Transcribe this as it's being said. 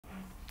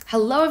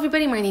Hello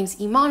everybody, my name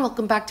is Iman.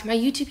 Welcome back to my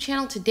YouTube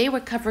channel. Today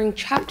we're covering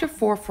chapter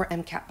 4 for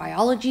MCAT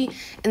biology,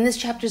 and this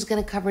chapter is going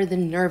to cover the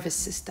nervous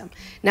system.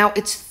 Now,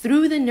 it's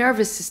through the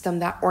nervous system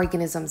that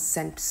organisms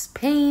sense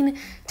pain,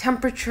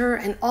 temperature,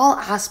 and all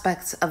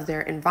aspects of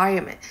their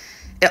environment.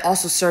 It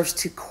also serves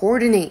to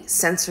coordinate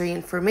sensory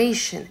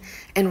information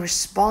and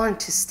respond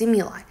to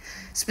stimuli.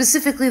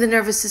 Specifically, the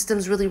nervous system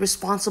is really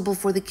responsible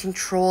for the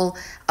control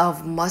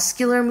of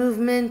muscular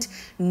movement,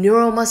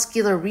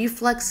 neuromuscular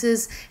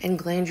reflexes, and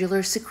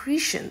glandular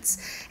secretions.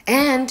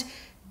 And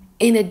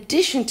in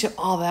addition to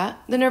all that,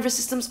 the nervous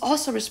system is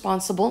also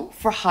responsible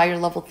for higher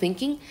level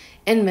thinking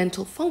and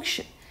mental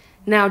function.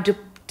 Now,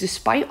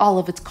 despite all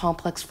of its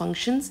complex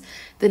functions,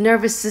 the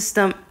nervous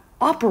system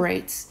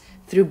operates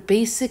through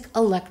basic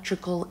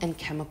electrical and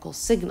chemical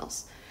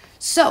signals.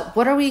 So,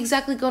 what are we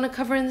exactly going to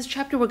cover in this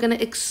chapter? We're going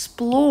to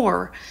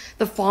explore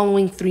the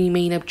following three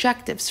main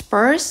objectives.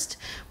 First,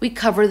 we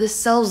cover the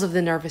cells of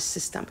the nervous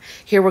system.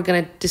 Here we're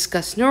going to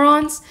discuss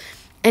neurons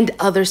and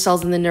other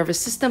cells in the nervous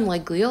system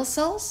like glial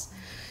cells.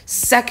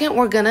 Second,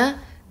 we're going to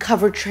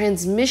cover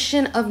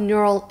transmission of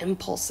neural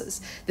impulses.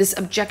 This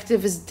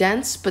objective is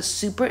dense but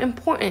super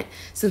important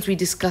since we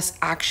discuss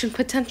action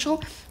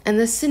potential and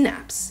the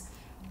synapse.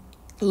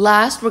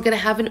 Last, we're going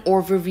to have an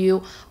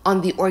overview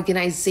on the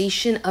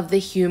organization of the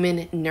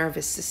human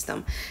nervous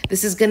system.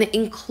 This is going to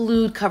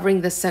include covering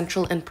the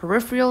central and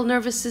peripheral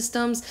nervous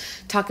systems,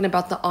 talking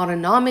about the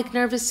autonomic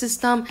nervous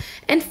system,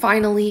 and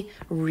finally,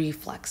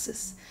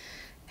 reflexes.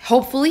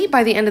 Hopefully,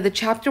 by the end of the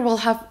chapter, we'll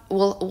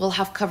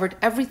have covered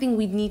everything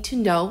we need to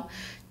know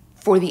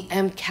for the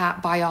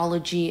MCAT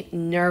biology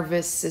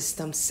nervous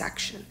system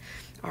section.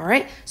 All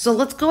right, so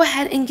let's go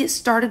ahead and get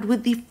started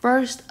with the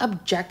first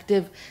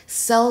objective,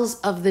 cells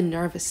of the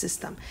nervous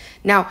system.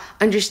 Now,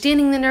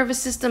 understanding the nervous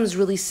system is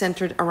really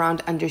centered around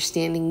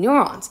understanding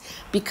neurons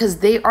because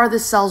they are the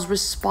cells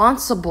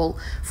responsible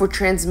for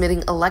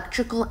transmitting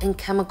electrical and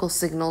chemical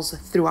signals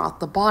throughout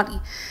the body.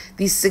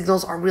 These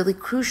signals are really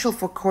crucial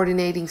for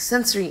coordinating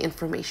sensory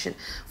information,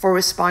 for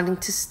responding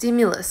to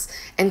stimulus,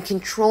 and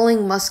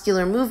controlling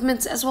muscular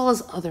movements as well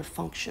as other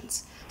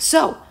functions.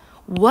 So,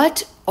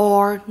 what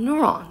are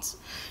neurons?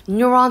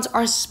 Neurons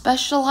are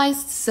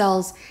specialized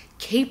cells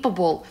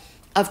capable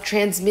of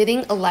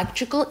transmitting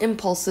electrical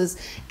impulses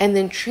and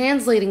then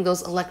translating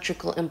those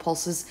electrical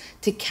impulses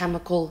to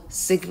chemical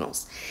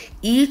signals.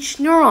 Each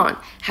neuron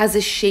has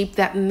a shape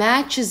that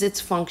matches its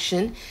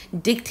function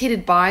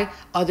dictated by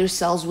other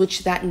cells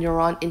which that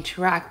neuron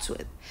interacts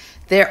with.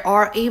 There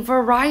are a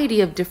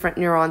variety of different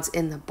neurons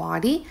in the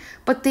body,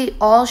 but they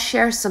all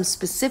share some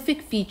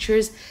specific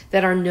features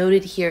that are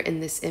noted here in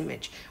this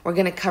image. We're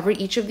going to cover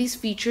each of these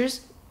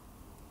features,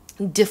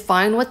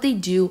 define what they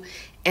do,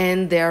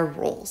 and their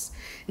roles.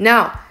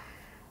 Now,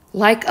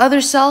 like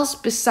other cells,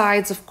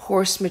 besides, of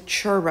course,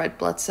 mature red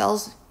blood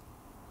cells,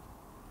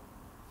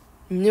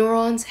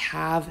 neurons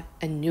have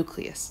a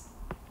nucleus.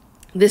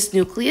 This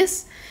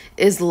nucleus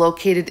is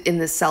located in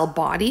the cell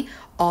body,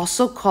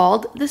 also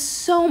called the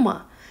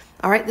soma.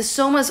 All right, the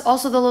soma is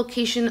also the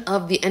location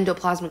of the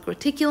endoplasmic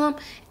reticulum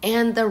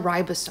and the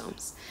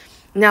ribosomes.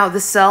 Now, the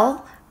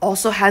cell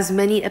also has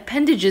many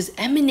appendages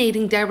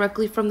emanating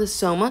directly from the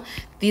soma.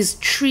 These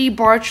tree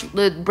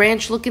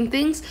branch-looking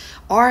things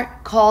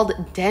are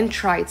called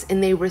dendrites,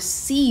 and they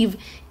receive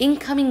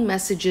incoming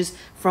messages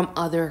from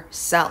other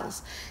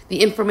cells.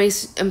 The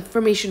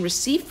information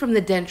received from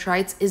the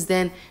dendrites is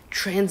then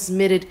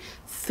transmitted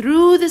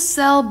through the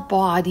cell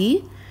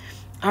body,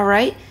 all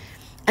right,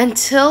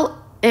 until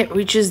it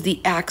reaches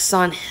the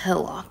axon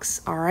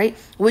hillox, all right,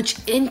 which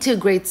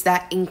integrates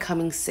that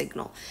incoming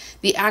signal.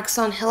 The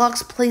axon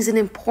hillox plays an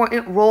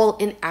important role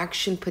in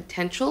action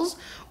potentials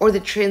or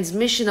the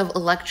transmission of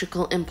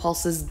electrical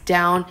impulses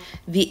down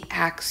the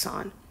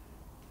axon,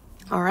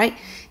 all right.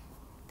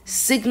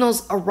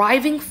 Signals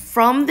arriving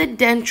from the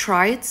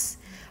dendrites,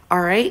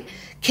 all right,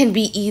 can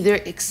be either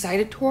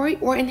excitatory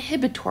or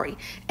inhibitory,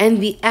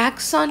 and the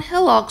axon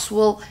hillox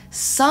will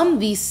sum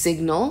these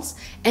signals,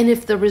 and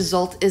if the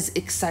result is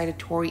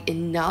excitatory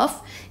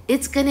enough,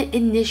 it's going to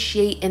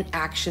initiate an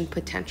action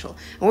potential.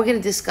 And we're going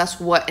to discuss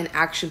what an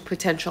action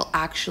potential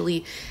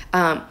actually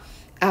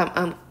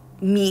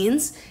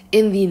means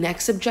in the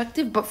next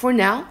objective, but for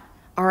now,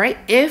 all right,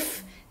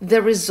 if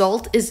the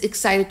result is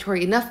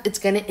excitatory enough, it's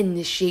going to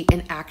initiate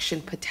an action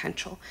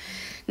potential.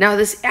 Now,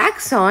 this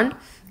axon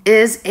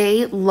is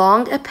a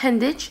long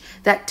appendage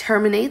that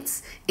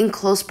terminates in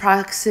close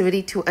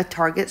proximity to a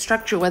target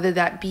structure, whether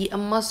that be a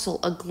muscle,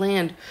 a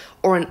gland,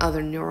 or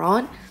another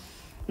neuron.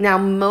 Now,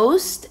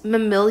 most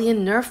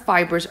mammalian nerve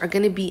fibers are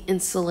going to be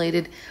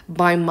insulated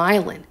by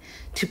myelin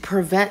to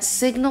prevent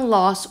signal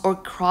loss or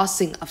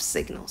crossing of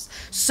signals.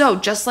 So,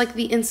 just like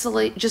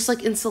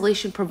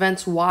insulation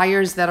prevents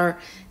wires that are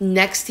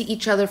next to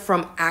each other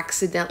from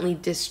accidentally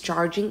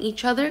discharging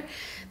each other,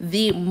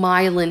 the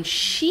myelin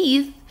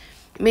sheath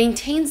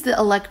maintains the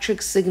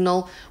electric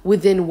signal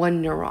within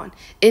one neuron.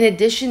 In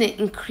addition, it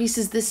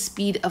increases the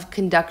speed of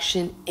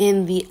conduction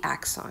in the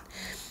axon.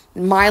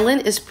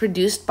 Myelin is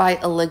produced by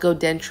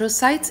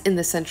oligodendrocytes in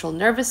the central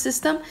nervous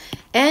system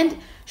and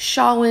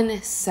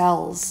Schwann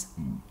cells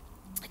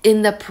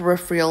in the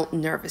peripheral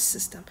nervous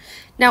system.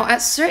 Now,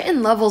 at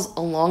certain levels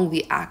along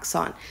the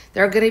axon,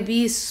 there are going to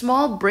be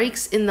small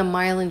breaks in the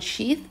myelin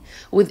sheath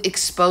with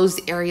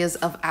exposed areas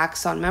of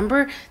axon.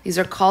 Remember, these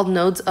are called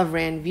nodes of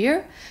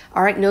Ranvier.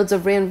 All right, nodes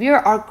of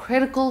Ranvier are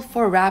critical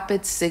for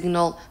rapid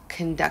signal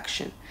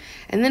conduction.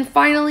 And then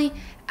finally,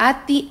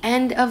 at the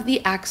end of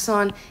the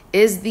axon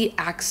is the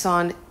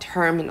axon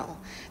terminal.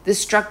 The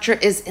structure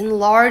is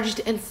enlarged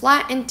and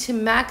flattened to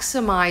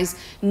maximize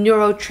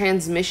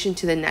neurotransmission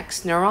to the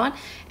next neuron,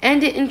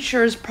 and it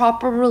ensures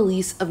proper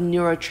release of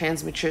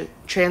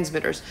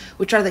neurotransmitters,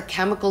 which are the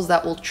chemicals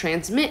that will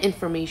transmit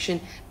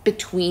information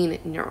between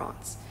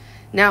neurons.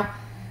 Now,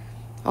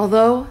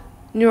 although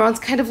neurons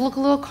kind of look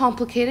a little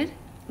complicated,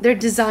 their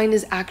design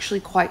is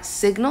actually quite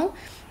simple,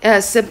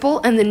 and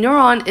the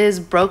neuron is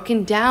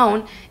broken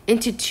down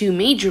into two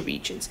major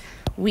regions.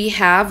 We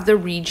have the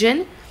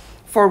region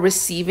for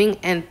receiving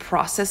and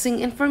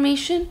processing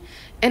information,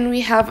 and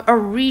we have a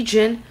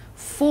region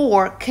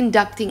for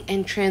conducting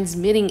and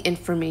transmitting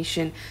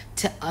information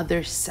to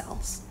other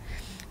cells.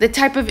 The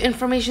type of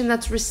information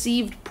that's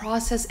received,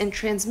 processed, and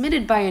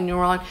transmitted by a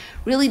neuron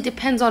really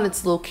depends on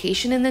its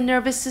location in the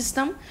nervous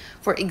system.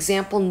 For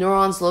example,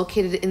 neurons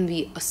located in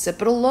the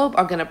occipital lobe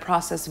are going to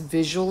process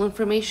visual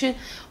information,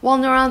 while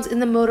neurons in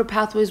the motor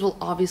pathways will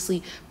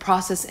obviously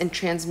process and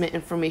transmit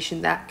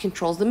information that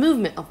controls the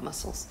movement of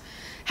muscles.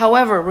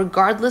 However,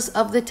 regardless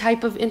of the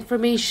type of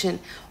information,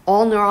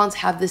 all neurons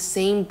have the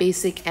same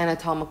basic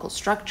anatomical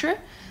structure.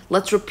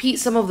 Let's repeat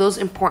some of those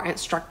important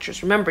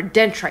structures. Remember,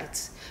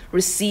 dendrites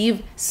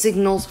receive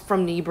signals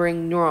from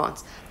neighboring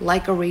neurons,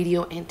 like a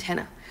radio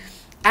antenna.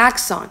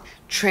 Axon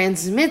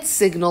transmits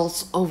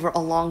signals over a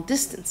long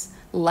distance,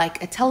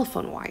 like a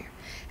telephone wire.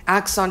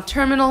 Axon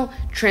terminal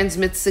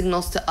transmits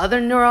signals to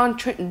other neuron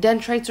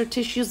dendrites or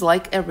tissues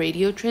like a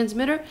radio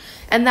transmitter,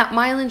 and that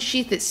myelin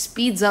sheath, it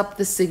speeds up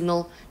the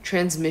signal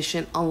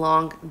transmission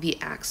along the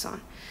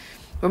axon.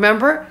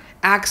 Remember,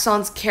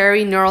 axons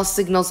carry neural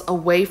signals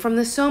away from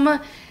the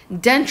soma,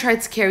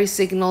 dendrites carry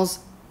signals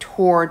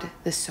toward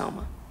the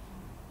soma.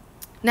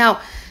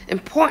 Now,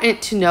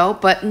 important to know,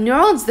 but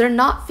neurons, they're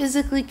not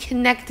physically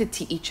connected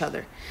to each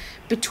other.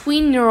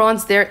 Between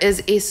neurons, there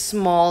is a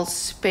small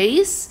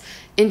space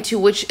into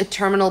which a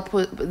terminal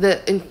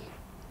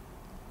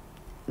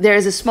there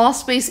is a small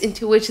space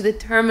into which the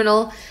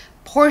terminal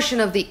portion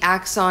of the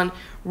axon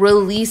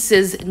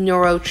releases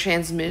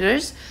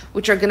neurotransmitters,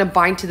 which are going to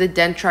bind to the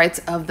dendrites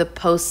of the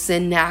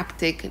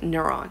postsynaptic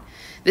neuron.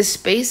 This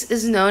space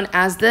is known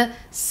as the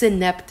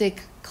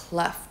synaptic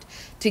cleft.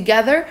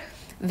 Together,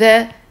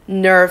 the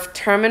nerve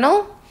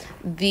terminal,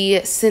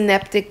 the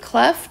synaptic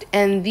cleft,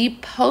 and the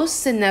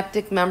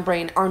postsynaptic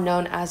membrane are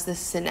known as the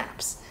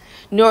synapse.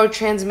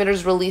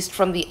 Neurotransmitters released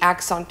from the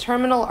axon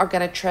terminal are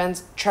going to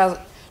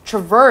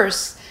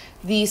traverse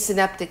the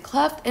synaptic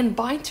cleft and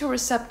bind to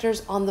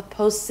receptors on the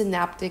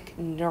postsynaptic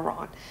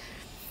neuron.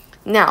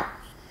 Now,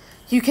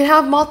 you can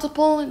have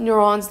multiple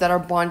neurons that are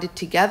bundled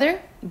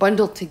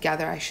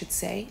together, I should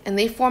say, and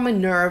they form a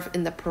nerve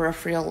in the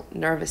peripheral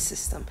nervous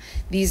system.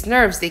 These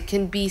nerves, they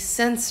can be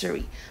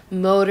sensory,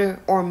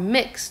 motor, or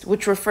mixed,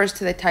 which refers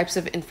to the types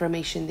of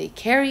information they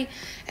carry,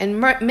 and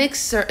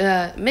mixed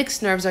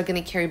nerves are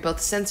going to carry both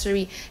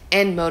sensory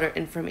and motor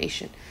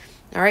information.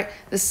 All right,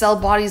 the cell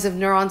bodies of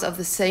neurons of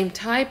the same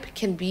type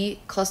can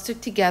be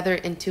clustered together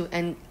into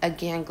a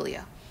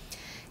ganglia.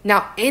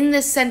 Now, in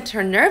the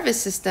center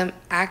nervous system,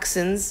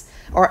 axons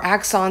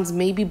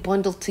may be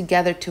bundled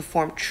together to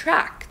form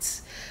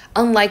tracts.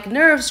 Unlike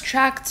nerves,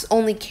 tracts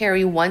only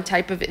carry one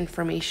type of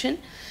information.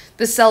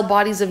 The cell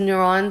bodies of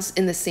neurons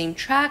in the same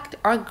tract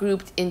are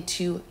grouped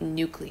into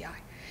nuclei.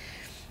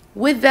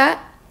 With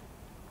that,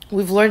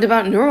 we've learned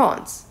about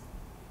neurons.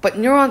 But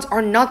neurons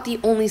are not the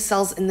only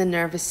cells in the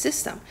nervous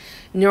system.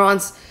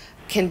 Neurons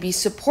can be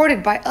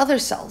supported by other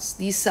cells.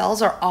 These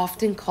cells are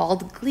often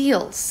called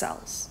glial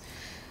cells.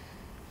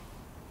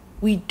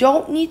 We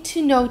don't need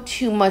to know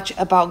too much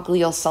about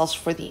glial cells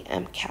for the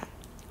MCAT.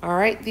 All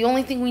right, the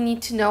only thing we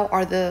need to know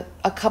are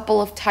a couple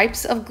of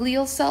types of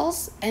glial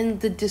cells and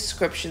the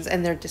descriptions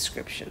and their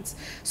descriptions.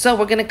 So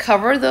we're going to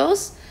cover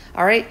those,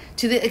 all right,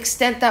 to the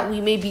extent that we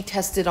may be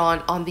tested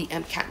on the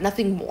MCAT,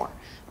 nothing more,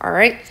 all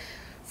right?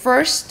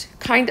 First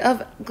kind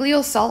of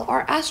glial cell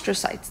are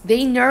astrocytes.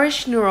 They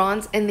nourish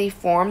neurons and they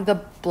form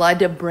the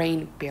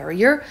blood-brain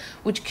barrier,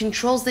 which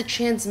controls the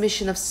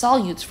transmission of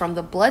solutes from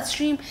the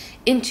bloodstream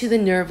into the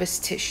nervous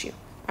tissue.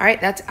 All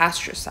right, that's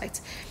astrocytes.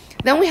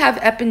 Then we have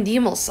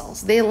ependymal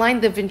cells. They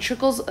line the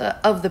ventricles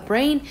of the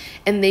brain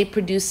and they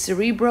produce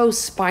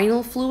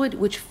cerebrospinal fluid,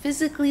 which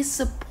physically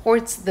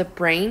supports the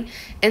brain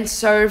and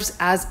serves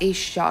as a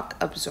shock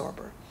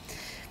absorber.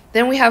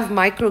 Then we have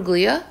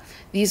microglia.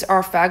 These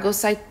are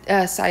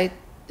phagocytic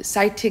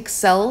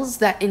cells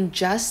that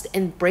ingest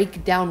and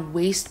break down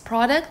waste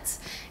products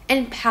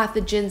and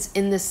pathogens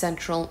in the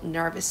central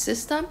nervous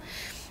system.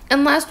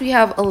 And last, we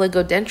have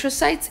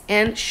oligodendrocytes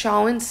and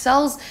Schwann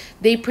cells.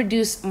 They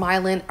produce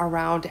myelin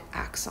around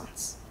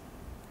axons.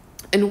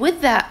 And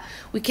with that,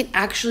 we can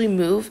actually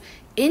move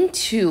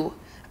into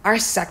our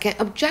second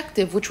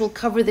objective, which will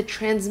cover the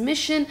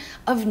transmission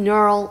of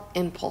neural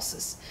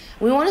impulses.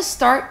 We want to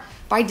start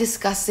by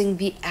discussing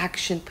the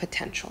action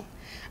potential.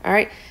 All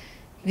right.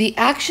 The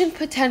action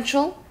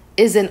potential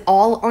is an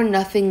all or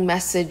nothing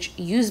message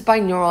used by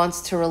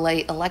neurons to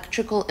relay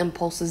electrical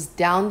impulses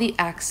down the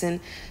axon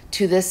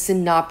to the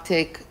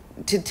synaptic,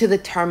 to the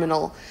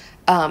terminal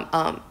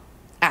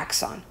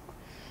axon.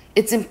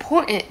 It's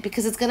important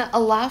because it's going to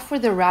allow for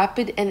the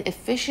rapid and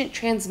efficient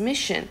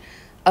transmission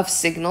of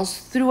signals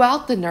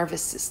throughout the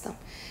nervous system.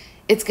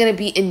 It's going to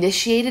be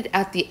initiated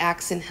at the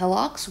axon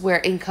hillock, where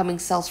incoming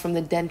cells from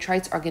the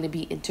dendrites are going to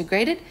be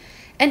integrated.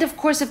 And of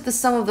course, if the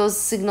sum of those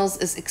signals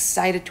is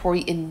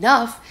excitatory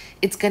enough,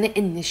 it's going to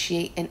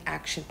initiate an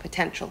action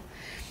potential.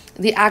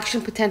 The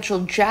action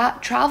potential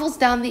travels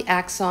down the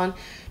axon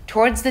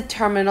towards the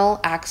terminal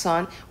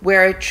axon,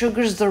 where it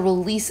triggers the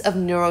release of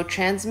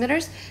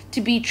neurotransmitters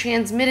to be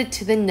transmitted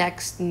to the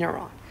next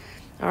neuron.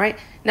 All right,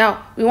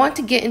 now we want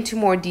to get into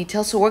more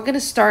detail, so we're going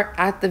to start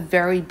at the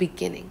very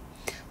beginning.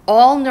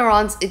 All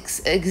neurons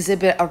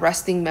exhibit a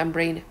resting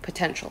membrane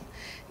potential.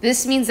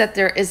 This means that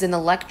there is an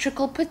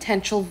electrical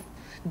potential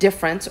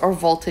difference or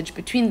voltage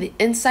between the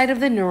inside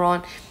of the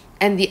neuron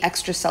and the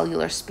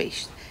extracellular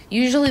space.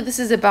 Usually this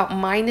is about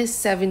minus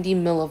 70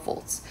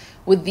 millivolts,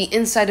 with the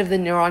inside of the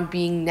neuron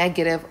being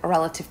negative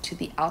relative to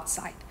the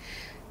outside.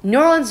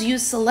 Neurons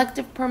use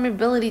selective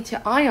permeability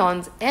to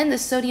ions and the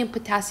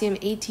sodium-potassium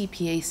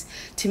ATPase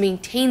to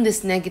maintain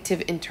this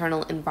negative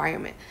internal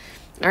environment.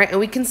 All right, and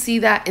we can see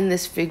that in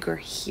this figure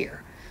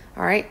here.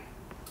 All right,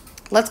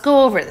 let's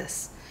go over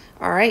this.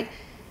 All right,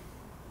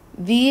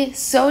 the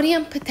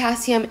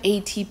sodium-potassium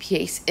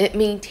ATPase, it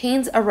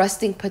maintains a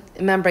resting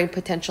membrane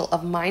potential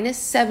of minus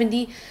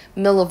 70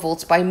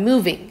 millivolts by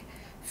moving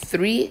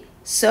 3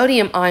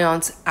 sodium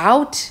ions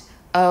out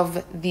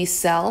of the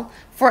cell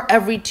for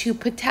every 2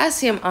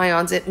 potassium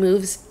ions it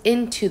moves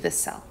into the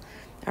cell.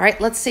 All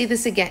right, let's say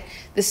this again.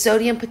 The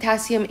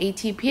sodium-potassium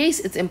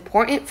ATPase, it's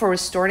important for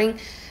restoring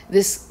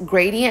this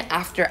gradient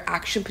after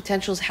action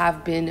potentials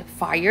have been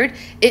fired.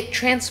 It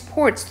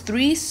transports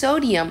 3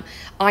 sodium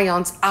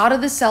ions out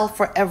of the cell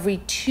for every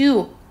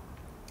 2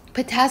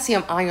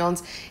 potassium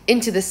ions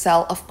into the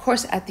cell, of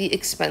course, at the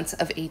expense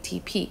of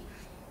ATP.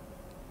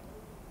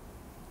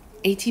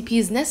 ATP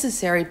is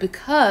necessary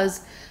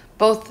because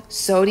both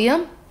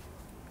sodium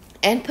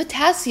and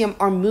potassium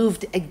are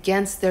moved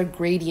against their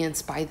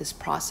gradients by this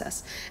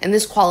process, and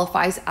this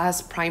qualifies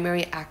as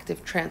primary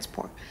active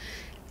transport.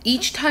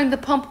 Each time the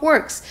pump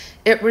works,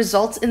 it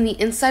results in the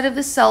inside of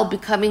the cell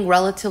becoming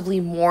relatively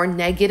more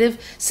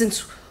negative,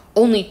 since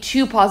only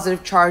 2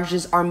 positive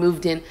charges are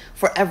moved in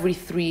for every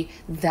 3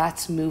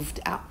 that's moved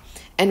out.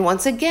 And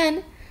once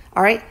again,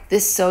 all right,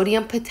 this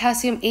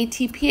sodium-potassium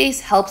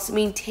ATPase helps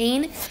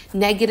maintain the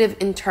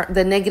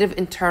negative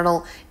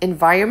internal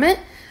environment,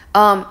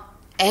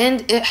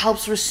 and it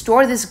helps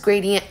restore this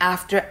gradient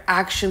after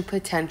action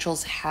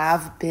potentials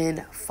have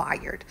been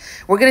fired.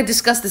 We're going to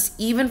discuss this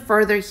even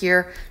further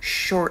here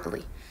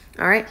shortly.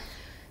 All right,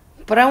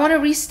 but I want to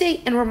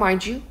restate and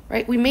remind you,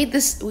 right? We made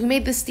this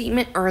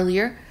statement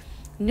earlier.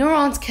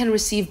 Neurons can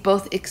receive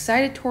both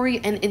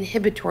excitatory and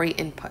inhibitory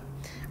input.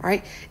 All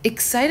right,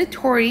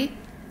 excitatory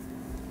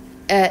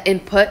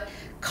input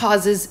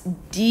causes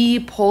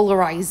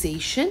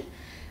depolarization.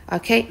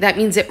 Okay, that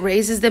means it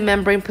raises the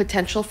membrane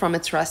potential from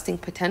its resting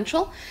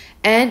potential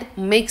and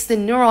makes the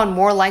neuron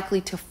more likely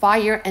to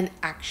fire an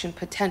action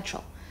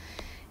potential.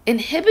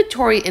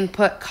 Inhibitory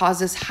input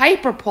causes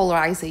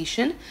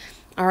hyperpolarization,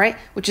 all right,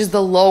 which is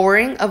the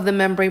lowering of the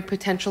membrane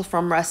potential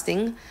from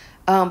resting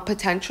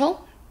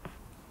potential,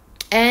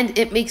 and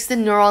it makes the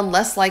neuron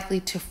less likely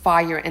to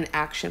fire an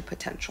action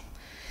potential.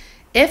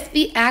 If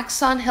the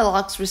axon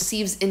hillock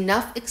receives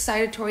enough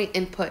excitatory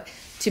input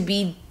to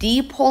be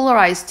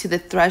depolarized to the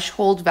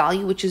threshold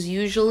value, which is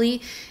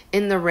usually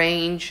in the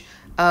range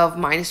of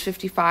minus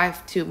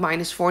 55 to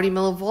minus 40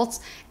 millivolts,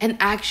 an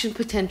action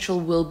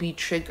potential will be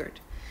triggered.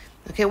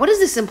 Okay, what does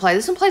this imply?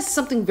 This implies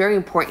something very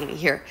important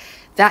here,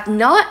 that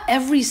not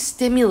every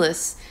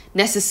stimulus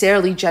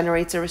necessarily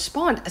generates a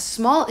response. A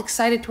small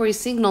excitatory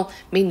signal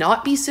may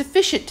not be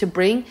sufficient to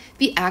bring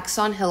the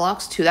axon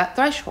hillock to that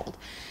threshold.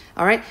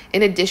 All right.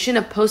 In addition,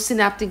 a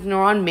postsynaptic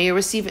neuron may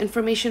receive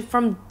information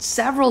from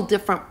several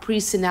different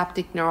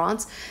presynaptic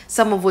neurons,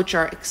 some of which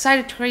are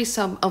excitatory,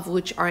 some of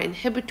which are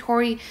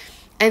inhibitory,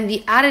 and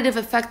the additive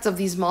effects of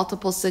these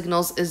multiple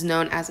signals is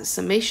known as a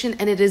summation,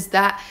 and it is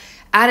that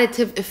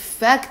additive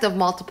effect of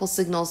multiple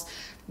signals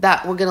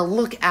that we're going to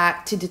look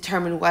at to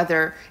determine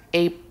whether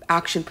a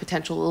action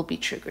potential will be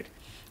triggered.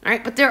 All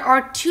right, but there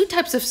are 2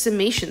 types of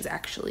summations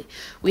actually.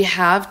 We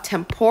have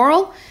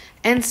temporal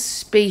and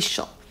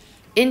spatial.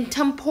 In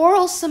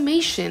temporal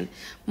summation,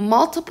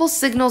 multiple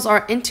signals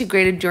are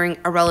integrated during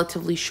a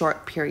relatively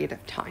short period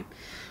of time.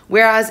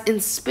 Whereas in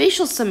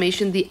spatial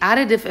summation, the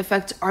additive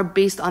effects are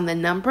based on the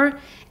number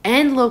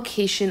and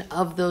location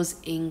of those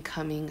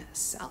incoming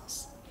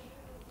cells.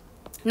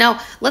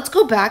 Now, let's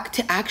go back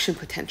to action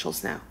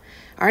potentials now.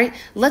 All right,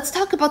 let's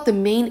talk about the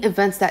main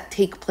events that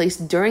take place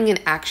during an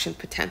action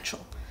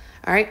potential.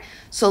 All right,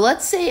 so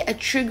let's say a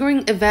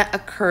triggering event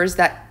occurs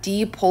that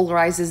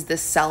depolarizes the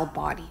cell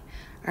body.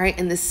 All right,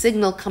 and the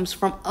signal comes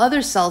from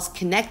other cells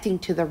connecting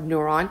to the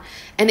neuron,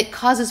 and it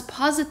causes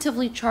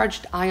positively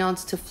charged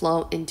ions to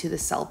flow into the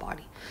cell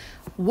body.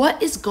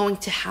 What is going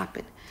to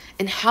happen?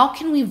 And how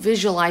can we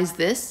visualize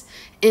this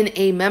in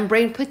a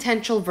membrane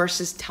potential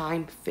versus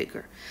time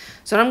figure?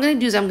 So what I'm going to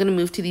do is I'm going to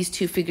move to these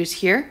two figures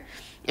here,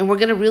 and we're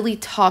going to really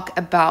talk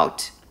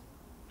about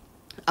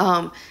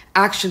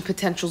action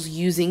potentials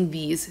using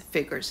these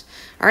figures.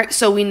 All right,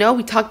 so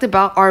we talked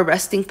about our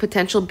resting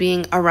potential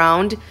being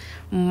around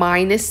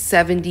minus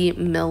 70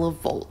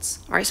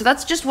 millivolts. All right, so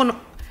that's just when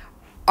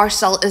our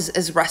cell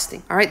is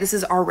resting. All right, this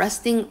is our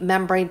resting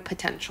membrane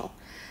potential.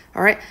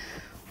 All right,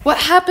 what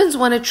happens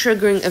when a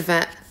triggering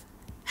event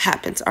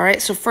happens? All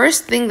right, so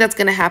first thing that's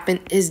going to happen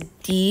is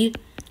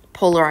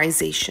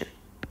depolarization.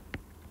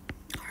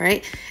 All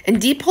right,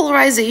 and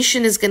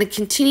depolarization is going to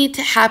continue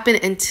to happen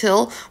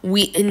until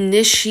we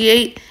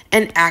initiate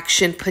an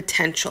action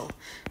potential.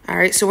 All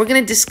right, so we're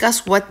going to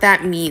discuss what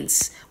that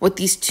means, what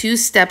these two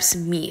steps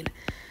mean.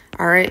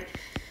 All right,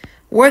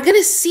 we're going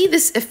to see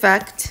this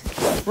effect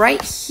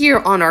right here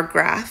on our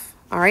graph.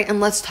 All right, and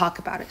let's talk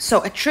about it.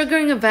 So a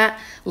triggering event,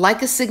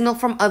 like a signal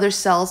from other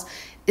cells,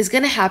 is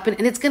going to happen,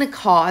 and it's going to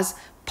cause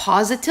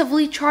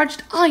positively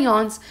charged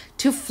ions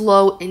to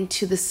flow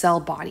into the cell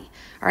body.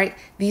 All right,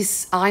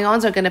 these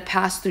ions are going to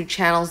pass through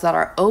channels that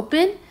are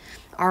open.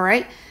 All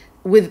right,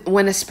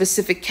 when a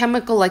specific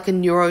chemical like a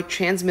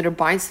neurotransmitter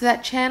binds to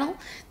that channel,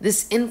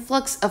 this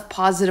influx of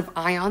positive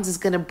ions is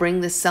going to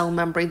bring the cell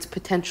membrane's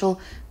potential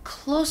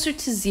closer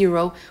to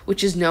zero,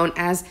 which is known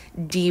as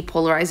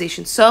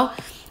depolarization. So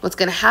what's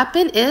going to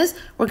happen is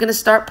we're going to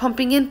start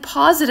pumping in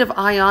positive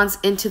ions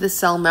into the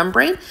cell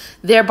membrane,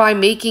 thereby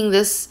making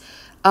this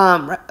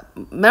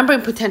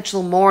membrane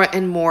potential more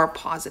and more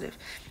positive.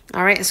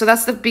 All right, so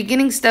that's the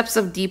beginning steps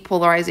of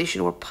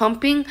depolarization. We're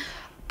pumping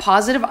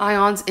positive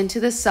ions into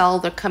the cell.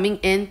 They're coming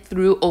in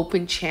through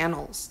open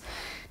channels.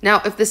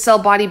 Now, if the cell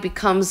body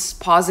becomes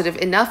positive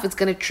enough, it's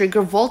going to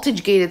trigger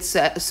voltage-gated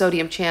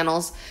sodium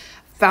channels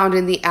found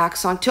in the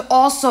axon to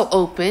also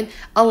open,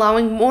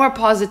 allowing more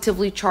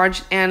positively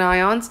charged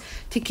anions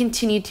to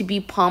continue to be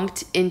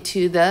pumped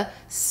into the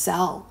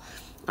cell.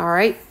 All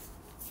right,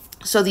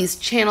 so these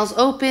channels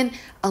open,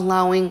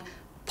 allowing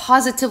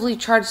positively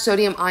charged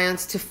sodium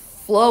ions to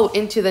flow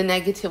into the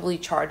negatively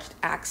charged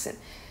axon.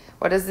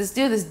 What does this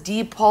do? This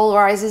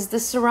depolarizes the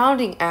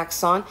surrounding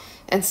axon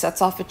and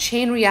sets off a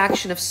chain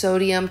reaction of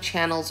sodium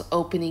channels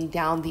opening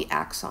down the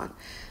axon.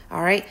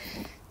 All right,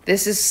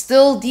 this is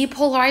still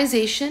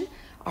depolarization.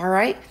 All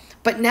right,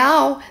 but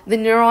now the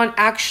neuron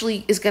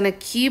actually is going to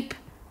keep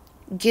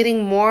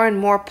getting more and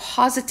more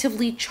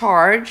positively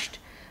charged.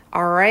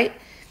 All right,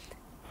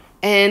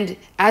 and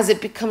as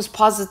it becomes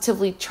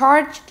positively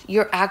charged,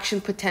 your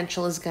action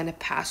potential is going to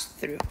pass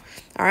through.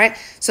 All right,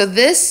 so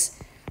this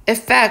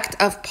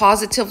effect of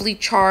positively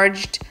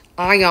charged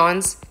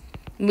ions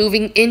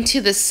moving into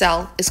the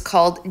cell is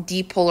called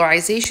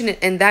depolarization,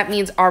 and that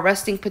means our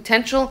resting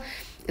potential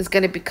is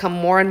going to become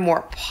more and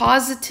more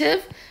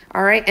positive.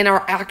 All right, and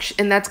our action,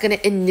 and that's going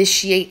to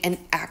initiate an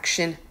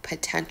action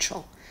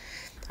potential.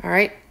 All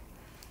right,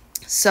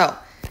 so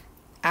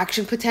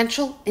action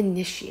potential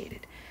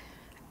initiated.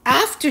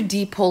 After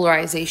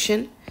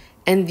depolarization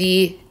and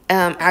the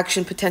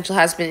action potential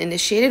has been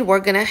initiated, we're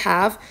going to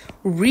have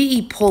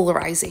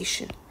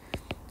repolarization.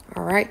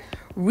 All right,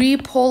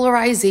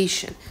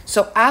 repolarization.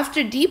 So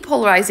after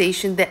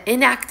depolarization, the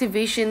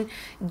inactivation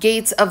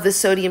gates of the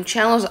sodium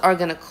channels are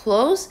going to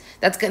close.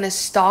 That's going to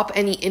stop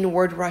any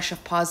inward rush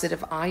of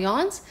positive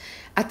ions.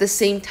 At the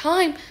same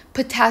time,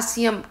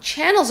 potassium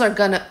channels are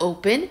going to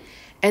open,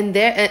 and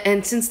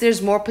since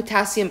there's more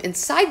potassium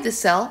inside the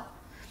cell,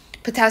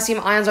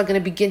 potassium ions are going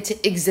to begin to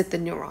exit the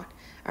neuron.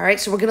 All right,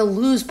 so we're going to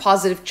lose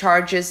positive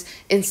charges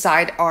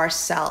inside our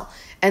cell.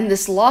 And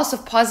this loss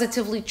of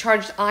positively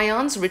charged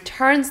ions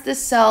returns the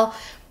cell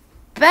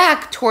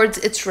back towards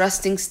its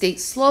resting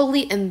state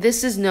slowly, and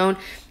this is known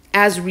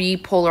as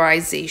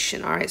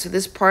repolarization. All right, so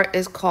this part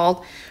is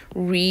called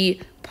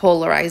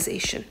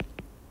repolarization.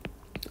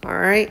 All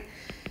right,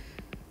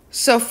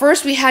 so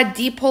first we had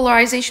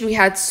depolarization. We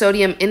had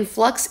sodium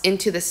influx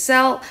into the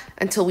cell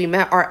until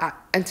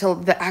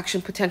the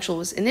action potential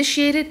was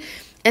initiated.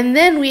 And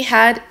then we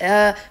had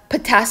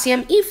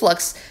potassium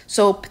efflux.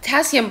 So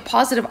potassium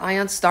positive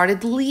ions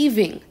started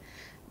leaving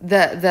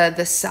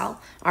the cell.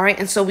 All right,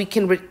 and so we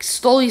can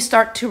slowly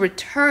start to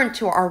return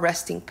to our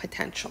resting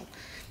potential.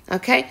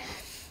 Okay,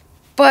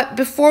 but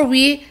before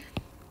we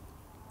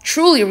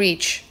truly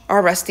reach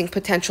our resting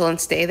potential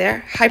and stay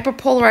there,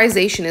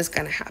 hyperpolarization is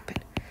going to happen.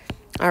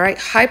 All right,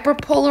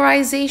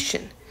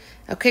 hyperpolarization.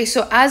 Okay,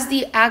 so as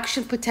the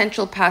action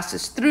potential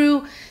passes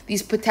through,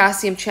 these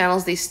potassium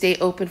channels, they stay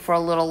open for a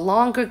little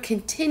longer,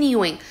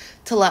 continuing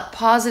to let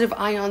positive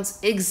ions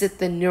exit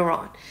the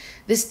neuron.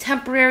 This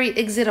temporary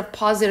exit of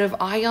positive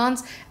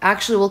ions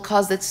actually will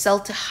cause the cell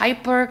to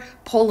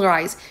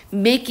hyperpolarize,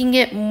 making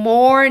it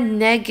more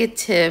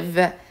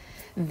negative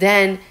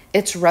than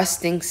its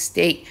resting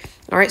state.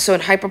 All right, so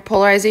in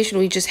hyperpolarization,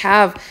 we just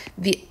have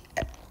the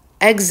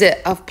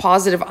exit of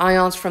positive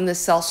ions from the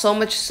cell, so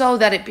much so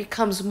that it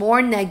becomes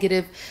more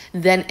negative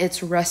than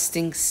its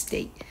resting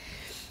state.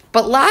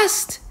 But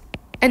last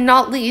and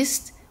not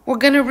least, we're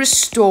going to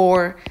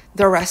restore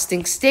the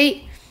resting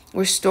state.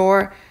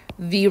 Restore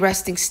the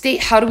resting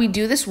state. How do we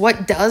do this?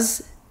 What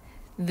does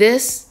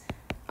this?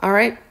 All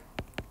right,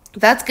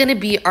 that's going to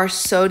be our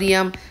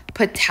sodium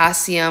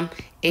potassium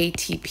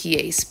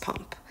ATPase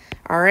pump.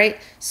 All right,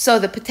 so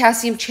the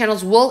potassium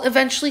channels will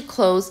eventually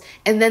close,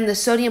 and then the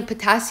sodium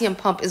potassium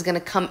pump is going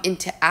to come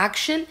into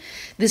action.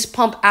 This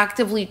pump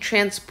actively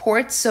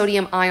transports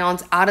sodium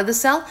ions out of the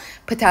cell,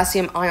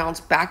 potassium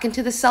ions back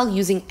into the cell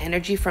using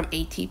energy from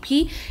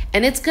ATP,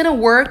 and it's going to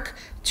work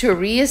to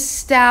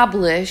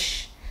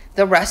reestablish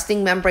the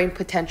resting membrane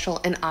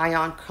potential and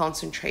ion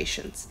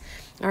concentrations.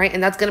 All right,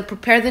 and that's going to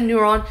prepare the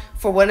neuron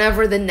for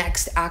whenever the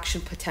next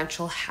action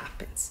potential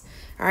happens.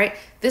 All right,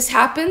 this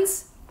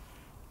happens,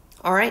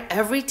 all right,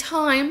 every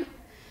time,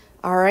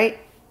 all right,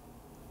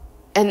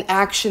 an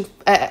action,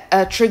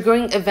 a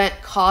triggering event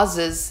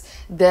causes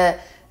the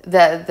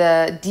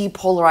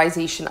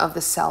depolarization of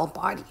the cell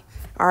body.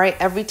 All right,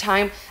 every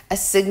time a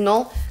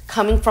signal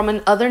coming from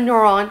another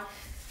neuron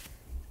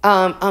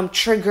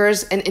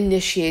triggers and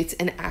initiates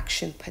an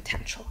action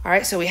potential. All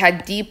right, so we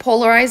had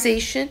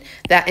depolarization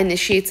that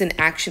initiates an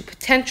action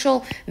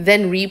potential,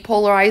 then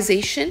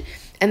repolarization,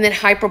 and then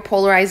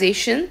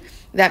hyperpolarization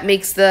that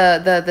makes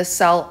the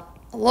cell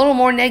a little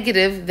more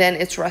negative than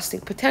its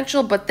resting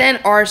potential. But then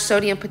our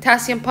sodium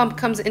potassium pump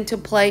comes into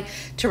play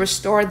to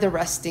restore the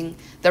resting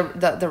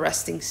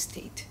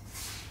state.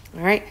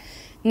 All right,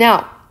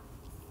 now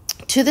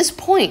to this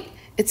point,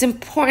 it's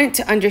important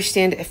to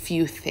understand a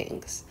few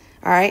things.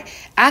 All right,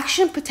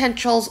 action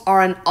potentials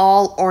are an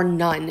all or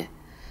none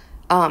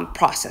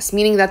process,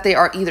 meaning that they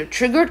are either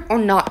triggered or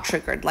not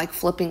triggered, like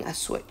flipping a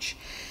switch.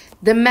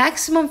 The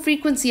maximum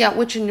frequency at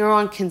which a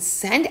neuron can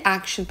send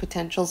action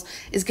potentials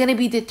is going to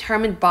be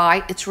determined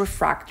by its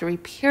refractory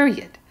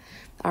period.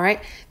 All right,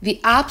 the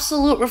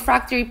absolute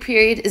refractory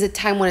period is a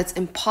time when it's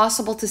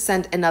impossible to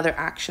send another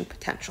action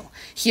potential.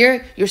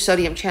 Here, your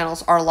sodium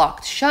channels are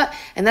locked shut,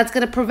 and that's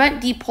going to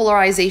prevent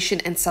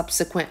depolarization and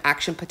subsequent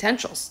action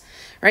potentials,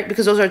 right?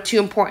 Because those are two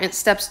important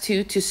steps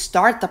to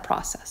start the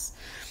process.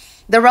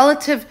 The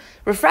relative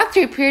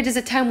refractory period is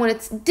a time when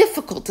it's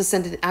difficult to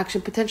send an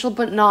action potential,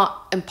 but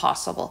not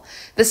impossible.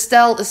 The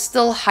cell is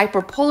still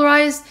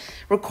hyperpolarized,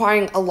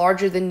 requiring a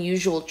larger than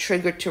usual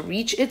trigger to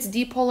reach its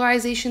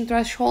depolarization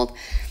threshold.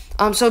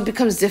 So it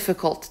becomes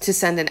difficult to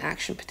send an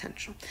action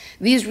potential.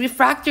 These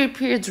refractory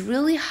periods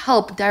really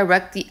help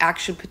direct the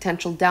action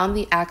potential down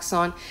the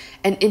axon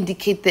and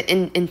indicate the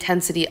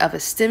intensity of a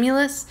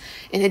stimulus.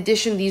 In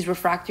addition, these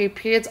refractory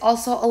periods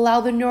also allow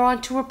the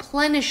neuron to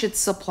replenish its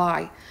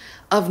supply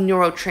of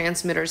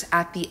neurotransmitters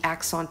at the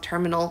axon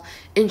terminal,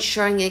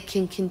 ensuring it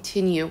can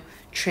continue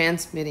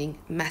transmitting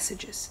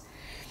messages.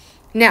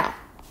 Now,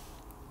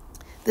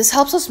 this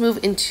helps us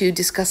move into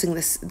discussing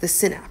the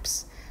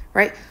synapse,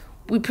 right?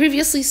 We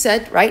previously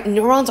said, right,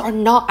 neurons are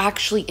not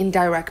actually in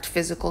direct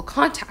physical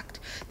contact.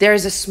 There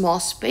is a small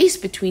space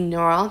between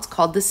neurons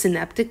called the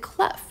synaptic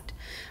cleft,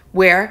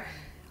 where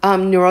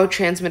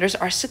neurotransmitters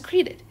are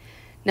secreted.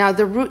 Now,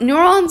 the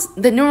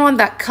neuron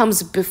that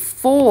comes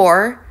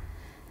before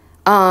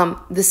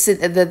the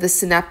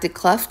synaptic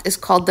cleft is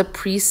called the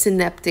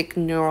presynaptic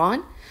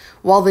neuron,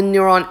 while the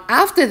neuron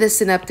after the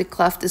synaptic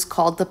cleft is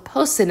called the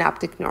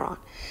postsynaptic neuron.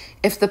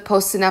 If the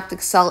postsynaptic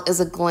cell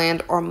is a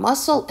gland or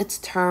muscle, it's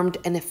termed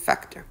an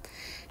effector.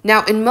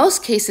 Now, in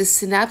most cases,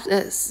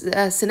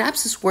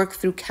 synapses work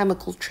through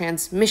chemical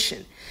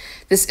transmission.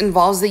 This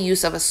involves the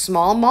use of a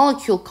small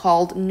molecule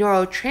called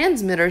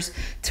neurotransmitters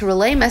to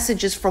relay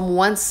messages from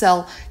one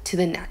cell to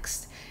the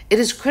next. It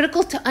is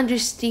critical to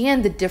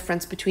understand the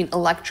difference between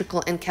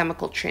electrical and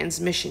chemical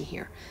transmission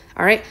here.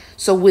 All right,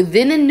 so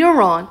within a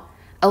neuron,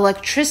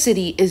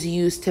 electricity is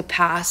used to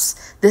pass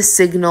the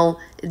signal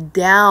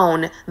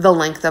down the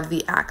length of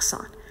the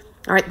axon.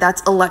 All right,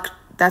 that's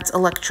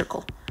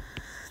electrical.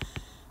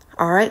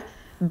 All right,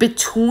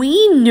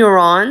 between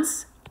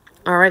neurons,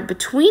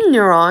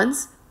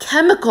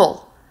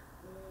 chemical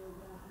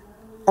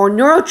or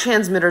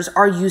neurotransmitters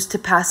are used to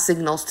pass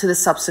signals to the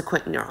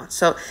subsequent neurons.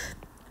 So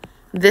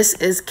this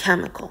is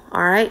chemical,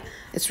 all right?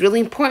 It's really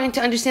important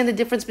to understand the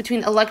difference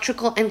between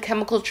electrical and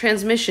chemical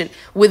transmission.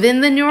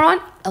 Within the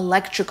neuron,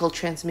 electrical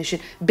transmission.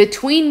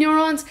 Between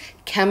neurons,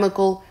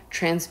 chemical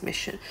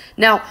transmission.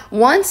 Now,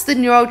 once the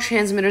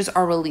neurotransmitters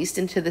are released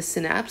into the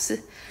synapse,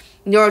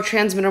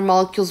 neurotransmitter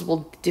molecules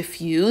will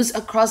diffuse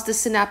across the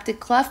synaptic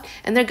cleft,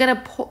 and they're going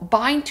to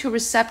bind to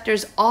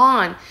receptors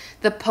on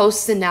the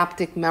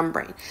postsynaptic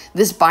membrane.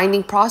 This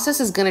binding process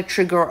is going to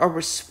trigger a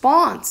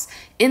response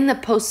in the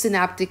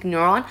postsynaptic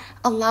neuron,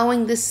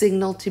 allowing the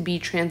signal to be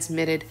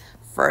transmitted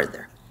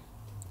further.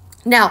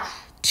 Now,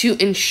 to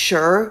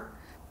ensure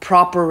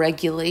proper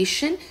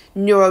regulation,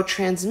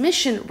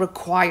 neurotransmission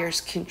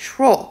requires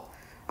control.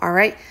 All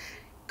right?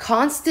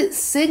 Constant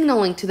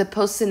signaling to the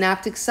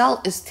postsynaptic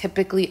cell is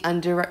typically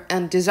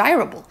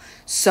undesirable.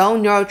 So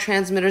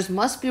neurotransmitters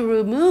must be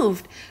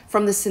removed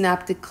from the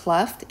synaptic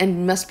cleft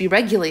and must be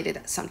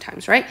regulated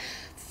sometimes, right?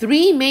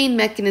 3 main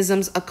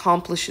mechanisms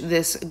accomplish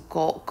this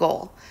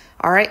goal.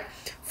 All right.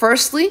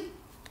 Firstly,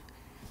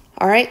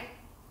 all right,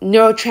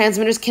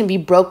 neurotransmitters can be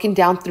broken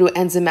down through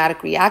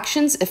enzymatic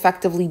reactions,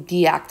 effectively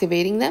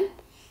deactivating them.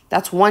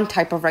 That's one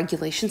type of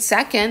regulation.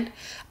 Second,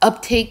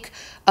 reuptake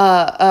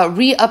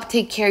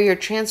carrier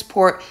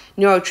transport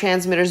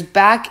neurotransmitters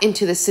back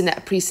into the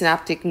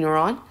presynaptic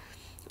neuron.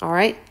 All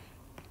right.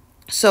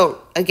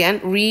 So again,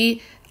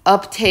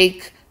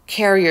 reuptake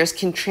carriers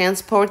can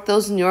transport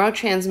those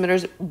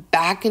neurotransmitters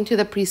back into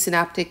the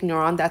presynaptic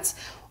neuron. That's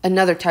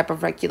another type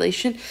of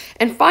regulation.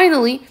 And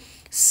finally,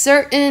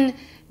 certain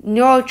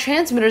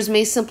neurotransmitters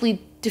may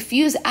simply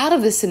diffuse out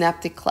of the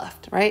synaptic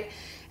cleft, right?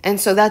 And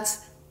so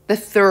that's the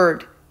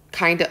third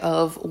kind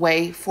of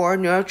way for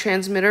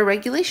neurotransmitter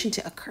regulation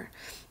to occur.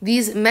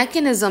 These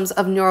mechanisms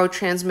of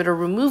neurotransmitter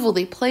removal,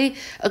 they play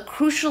a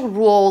crucial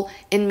role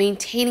in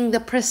maintaining the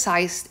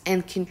precise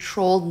and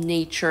controlled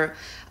nature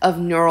of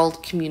neural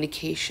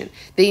communication.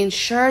 They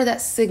ensure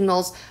that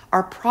signals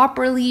are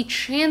properly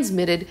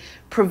transmitted,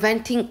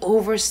 preventing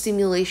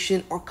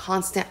overstimulation or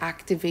constant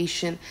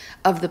activation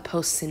of the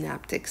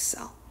postsynaptic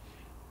cell.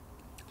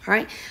 All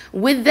right,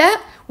 with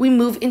that, we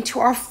move into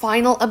our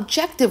final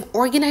objective,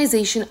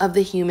 organization of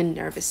the human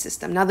nervous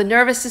system. Now, the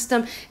nervous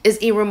system is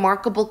a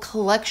remarkable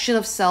collection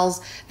of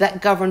cells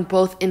that govern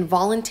both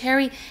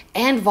involuntary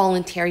and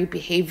voluntary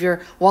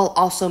behavior while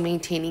also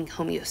maintaining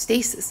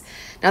homeostasis.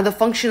 Now, the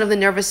function of the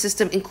nervous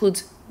system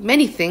includes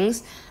many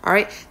things, all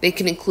right? They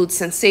can include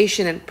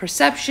sensation and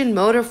perception,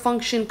 motor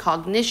function,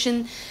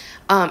 cognition,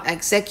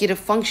 executive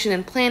function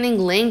and planning,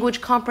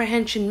 language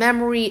comprehension,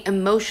 memory,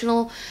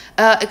 emotional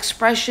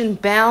expression,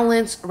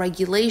 balance,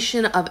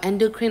 regulation of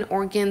endocrine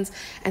organs,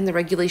 and the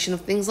regulation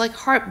of things like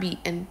heartbeat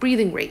and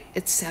breathing rate,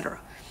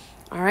 etc.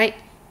 All right.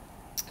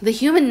 The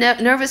human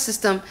nervous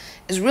system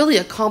is really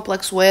a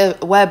complex web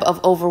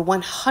of over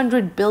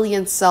 100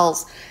 billion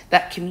cells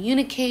that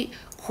communicate,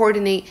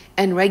 coordinate,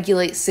 and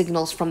regulate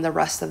signals from the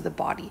rest of the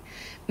body.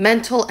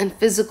 Mental and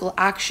physical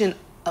action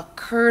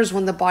occurs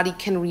when the body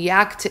can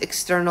react to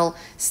external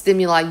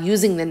stimuli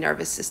using the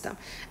nervous system.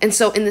 And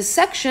so in this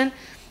section,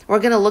 we're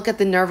going to look at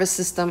the nervous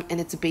system and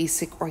its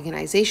basic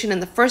organization. And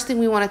the first thing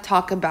we want to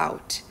talk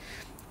about,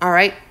 all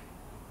right,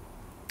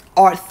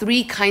 are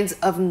 3 kinds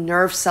of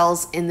nerve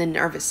cells in the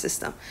nervous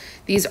system.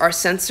 These are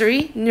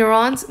sensory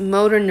neurons,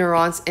 motor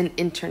neurons, and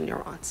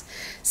interneurons.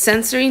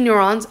 Sensory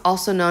neurons,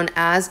 also known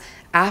as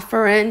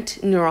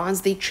afferent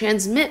neurons, they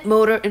transmit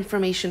motor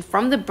information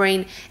from the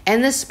brain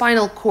and the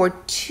spinal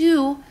cord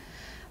to,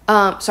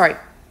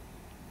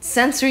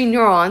 sensory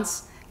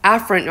neurons,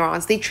 afferent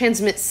neurons, they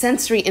transmit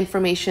sensory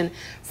information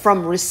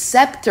from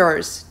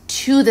receptors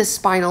to the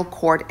spinal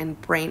cord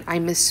and brain. I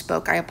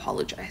misspoke, I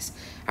apologize.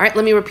 All right,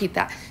 let me repeat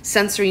that.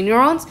 Sensory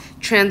neurons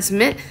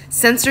transmit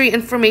sensory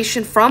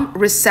information from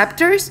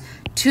receptors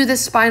to the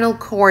spinal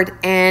cord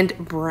and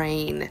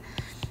brain.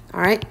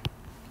 All right.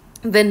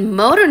 Then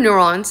motor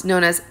neurons,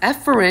 known as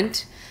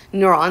efferent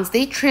neurons,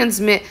 they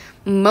transmit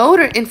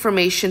motor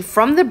information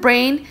from the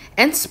brain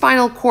and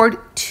spinal cord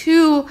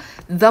to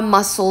the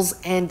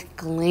muscles and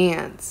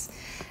glands.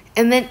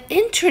 And then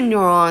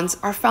interneurons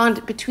are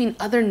found between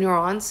other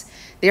neurons.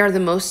 They are the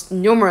most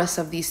numerous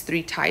of these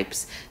 3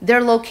 types.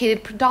 They're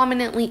located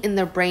predominantly in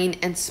the brain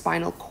and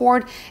spinal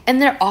cord,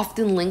 and they're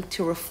often linked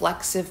to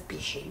reflexive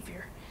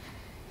behavior.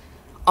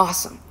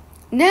 Awesome.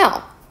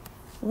 Now,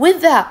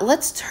 with that,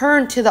 let's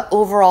turn to the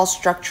overall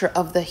structure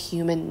of the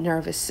human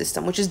nervous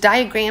system, which is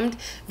diagrammed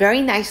very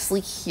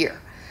nicely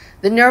here.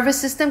 The nervous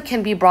system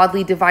can be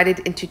broadly divided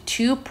into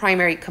 2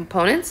 primary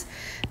components,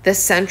 the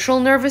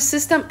central nervous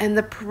system and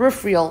the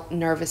peripheral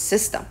nervous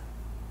system.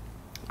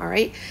 All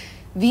right.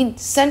 The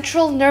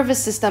central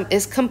nervous system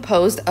is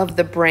composed of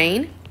the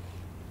brain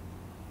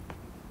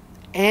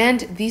and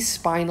the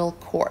spinal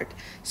cord.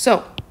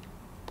 So,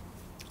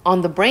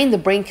 on the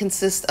brain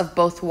consists of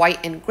both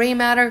white and gray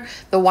matter.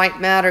 The white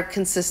matter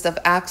consists of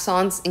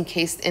axons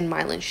encased in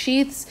myelin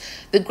sheaths.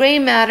 The gray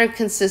matter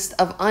consists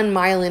of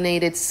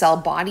unmyelinated cell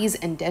bodies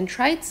and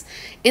dendrites.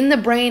 In the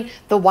brain,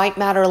 the white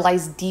matter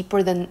lies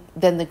deeper than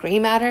the gray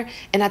matter,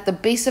 and at the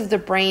base of the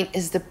brain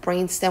is the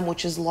brainstem,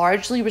 which is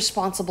largely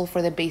responsible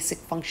for the basic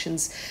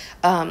functions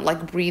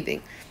like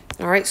breathing.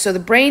 All right, so the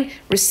brain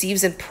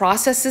receives and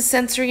processes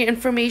sensory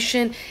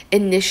information,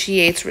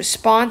 initiates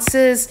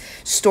responses,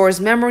 stores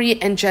memory,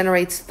 and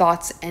generates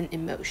thoughts and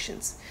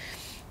emotions.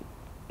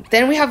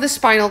 Then we have the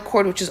spinal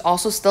cord, which is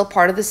also still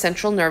part of the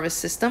central nervous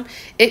system.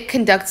 It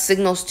conducts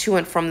signals to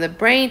and from the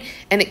brain,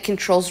 and it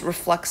controls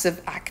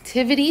reflexive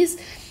activities.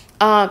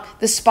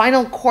 The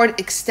spinal cord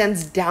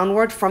extends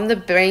downward from the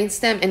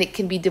brainstem, and it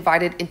can be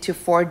divided into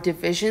 4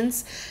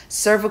 divisions: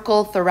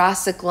 cervical,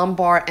 thoracic,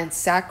 lumbar, and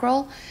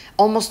sacral.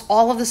 Almost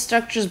all of the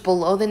structures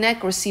below the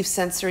neck receive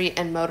sensory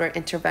and motor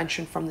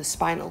intervention from the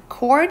spinal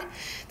cord.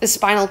 The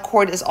spinal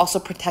cord is also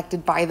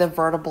protected by the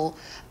vertebral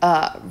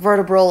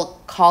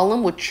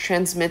column, which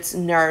transmits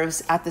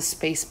nerves at the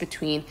space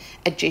between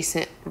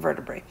adjacent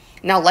vertebrae.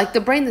 Now, like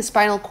the brain, the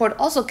spinal cord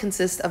also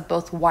consists of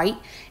both white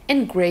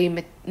and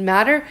gray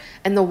matter,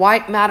 and the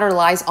white matter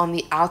lies on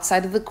the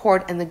outside of the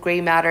cord, and the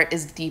gray matter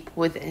is deep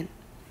within.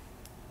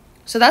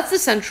 So that's the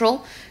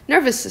central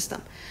nervous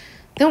system.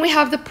 Then we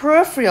have the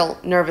peripheral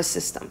nervous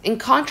system. In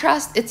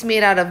contrast, it's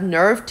made out of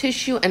nerve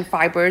tissue and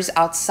fibers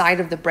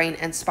outside of the brain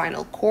and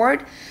spinal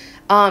cord.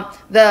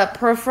 The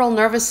peripheral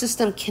nervous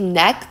system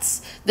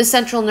connects the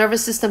central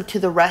nervous system to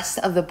the rest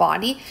of the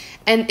body,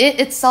 and it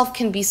itself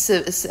can be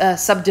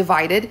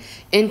subdivided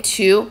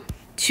into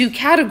two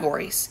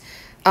categories,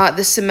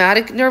 the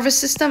somatic nervous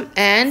system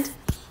and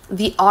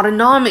the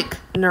autonomic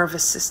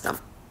nervous system.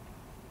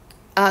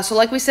 So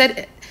like we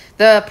said,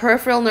 the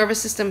peripheral nervous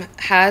system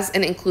has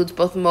and includes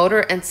both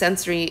motor and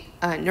sensory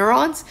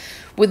neurons.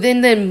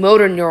 Within the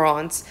motor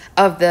neurons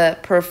of the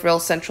peripheral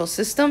central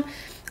system,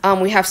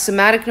 we have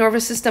somatic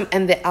nervous system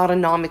and the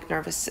autonomic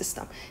nervous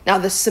system. Now,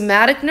 the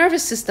somatic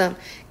nervous system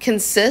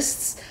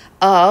consists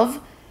of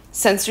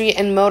sensory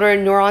and motor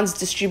neurons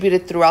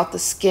distributed throughout the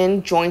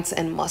skin, joints,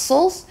 and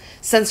muscles.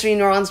 Sensory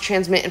neurons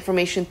transmit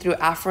information through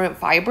afferent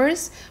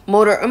fibers.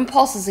 Motor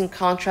impulses, in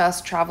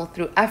contrast, travel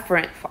through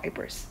efferent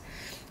fibers.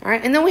 All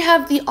right, and then we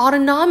have the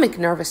autonomic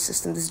nervous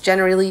system. This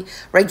generally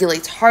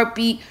regulates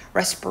heartbeat,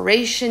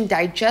 respiration,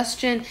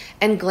 digestion,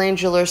 and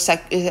glandular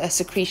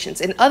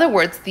secretions. In other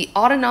words, the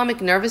autonomic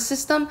nervous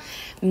system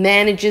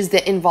manages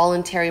the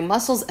involuntary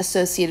muscles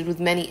associated with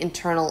many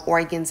internal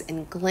organs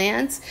and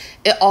glands.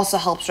 It also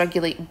helps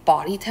regulate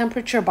body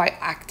temperature by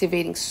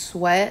activating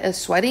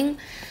sweating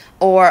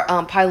or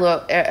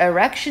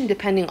piloerection,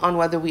 depending on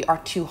whether we are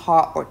too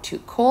hot or too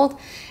cold.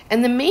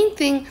 And the main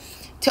thing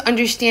to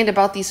understand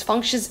about these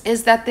functions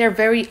is that they're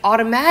very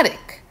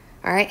automatic,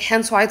 all right?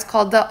 Hence why it's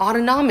called the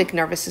autonomic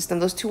nervous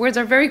system. Those two words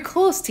are very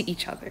close to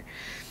each other.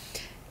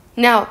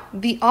 Now,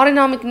 the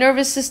autonomic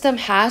nervous system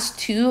has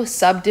two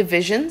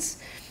subdivisions.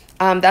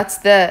 That's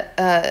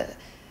the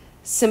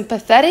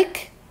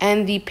sympathetic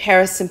and the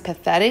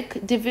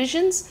parasympathetic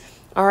divisions,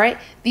 all right?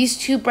 These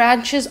two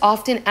branches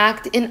often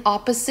act in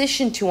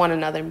opposition to one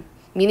another,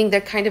 meaning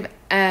they're kind of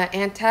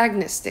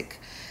antagonistic.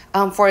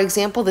 For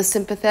example, the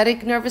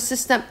sympathetic nervous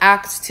system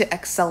acts to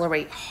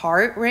accelerate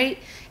heart rate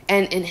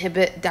and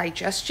inhibit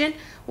digestion,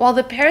 while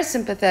the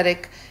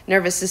parasympathetic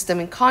nervous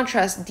system, in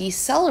contrast,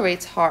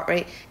 decelerates heart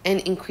rate and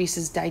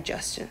increases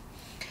digestion.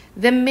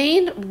 The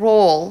main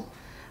role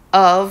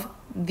of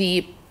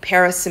the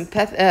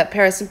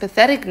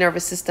parasympathetic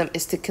nervous system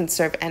is to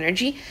conserve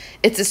energy.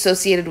 It's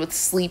associated with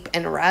sleep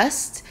and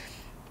rest.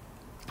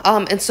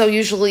 And so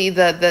usually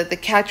the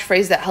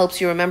catchphrase that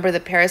helps you remember the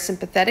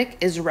parasympathetic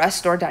is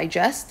rest or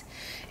digest.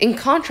 In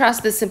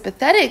contrast, the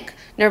sympathetic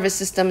nervous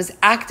system is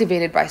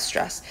activated by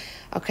stress.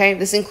 Okay,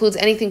 this includes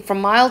anything from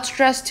mild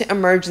stress to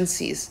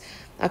emergencies.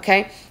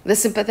 Okay, the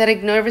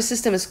sympathetic nervous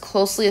system is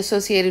closely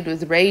associated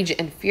with rage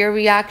and fear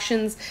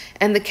reactions.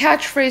 And the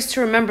catchphrase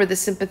to remember the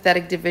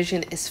sympathetic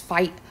division is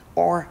fight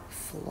or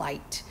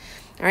flight.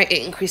 All right,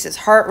 it increases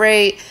heart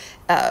rate.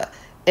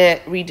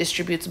 It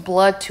redistributes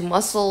blood to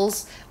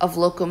muscles of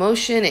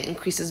locomotion. It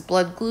increases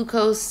blood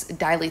glucose,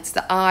 dilates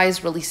the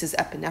eyes, releases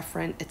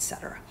epinephrine,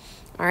 etc.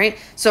 All right,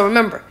 so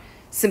remember,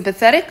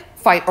 sympathetic,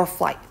 fight or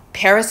flight.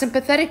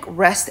 Parasympathetic,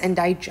 rest and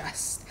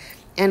digest.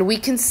 And we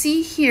can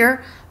see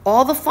here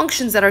all the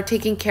functions that are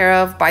taken care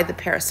of by the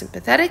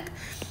parasympathetic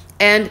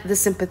and the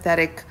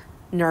sympathetic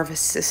nervous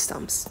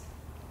systems.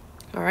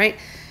 All right,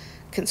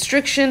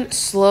 constriction,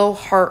 slow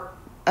heart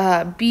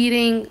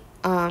beating,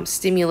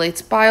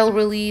 stimulates bile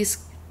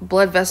release.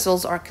 Blood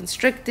vessels are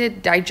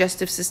constricted,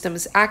 digestive system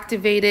is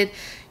activated,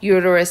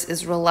 uterus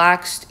is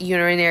relaxed,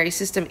 urinary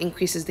system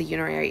increases the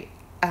urinary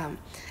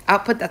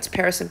output. That's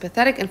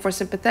parasympathetic. And for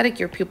sympathetic,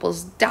 your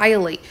pupils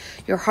dilate,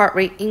 your heart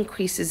rate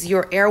increases,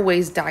 your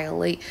airways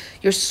dilate,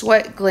 your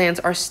sweat glands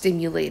are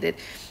stimulated,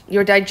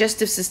 your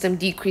digestive system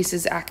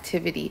decreases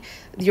activity,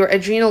 your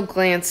adrenal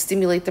glands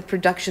stimulate the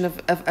production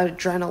of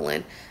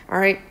adrenaline, all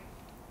right,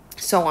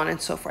 so on and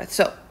so forth.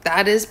 So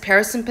that is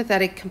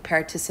parasympathetic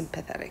compared to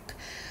sympathetic.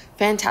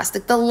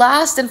 Fantastic. The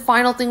last and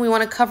final thing we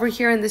want to cover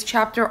here in this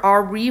chapter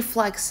are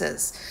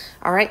reflexes.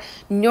 All right.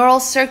 Neural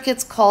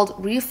circuits called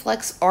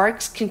reflex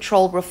arcs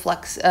control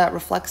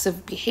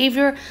reflexive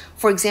behavior.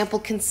 For example,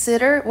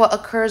 consider what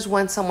occurs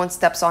when someone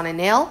steps on a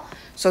nail.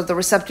 So the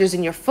receptors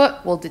in your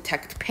foot will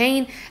detect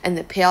pain, and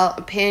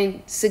the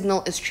pain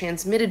signal is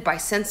transmitted by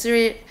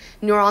sensory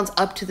neurons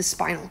up to the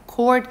spinal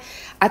cord.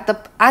 At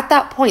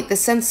that point, the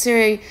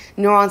sensory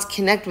neurons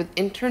connect with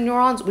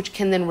interneurons, which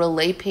can then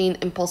relay pain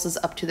impulses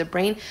up to the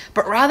brain.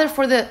 But rather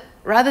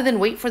than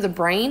wait for the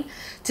brain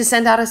to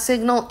send out a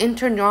signal,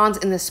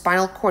 interneurons in the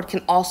spinal cord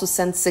can also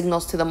send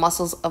signals to the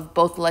muscles of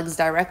both legs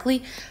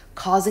directly,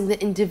 causing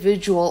the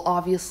individual,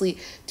 obviously,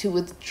 to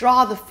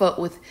withdraw the foot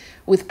with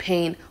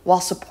pain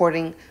while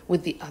supporting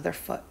with the other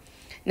foot.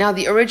 Now,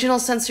 the original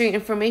sensory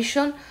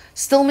information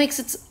still makes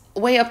its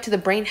way up to the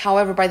brain.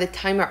 However, by the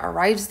time it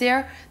arrives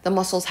there, the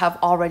muscles have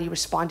already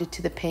responded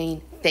to the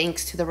pain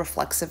thanks to the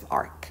reflexive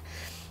arc.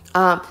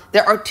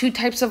 There are two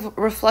types of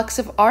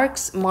reflexive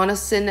arcs,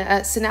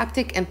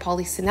 monosynaptic and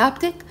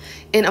polysynaptic.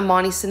 In a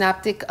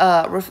monosynaptic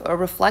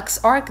reflex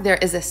arc, there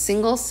is a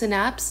single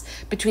synapse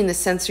between the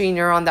sensory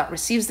neuron that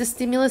receives the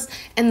stimulus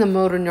and the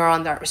motor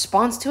neuron that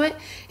responds to it.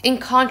 In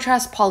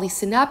contrast,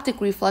 polysynaptic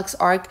reflex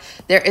arc,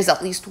 there is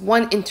at least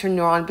one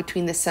interneuron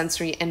between the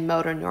sensory and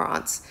motor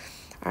neurons.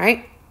 All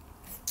right.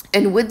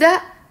 And with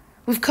that,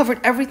 we've covered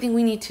everything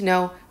we need to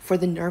know for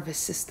the nervous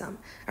system.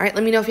 All right,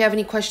 let me know if you have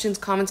any questions,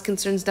 comments,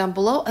 concerns down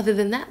below. Other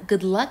than that,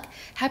 good luck,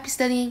 happy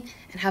studying,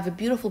 and have a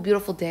beautiful,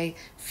 beautiful day,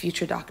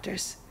 future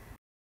doctors.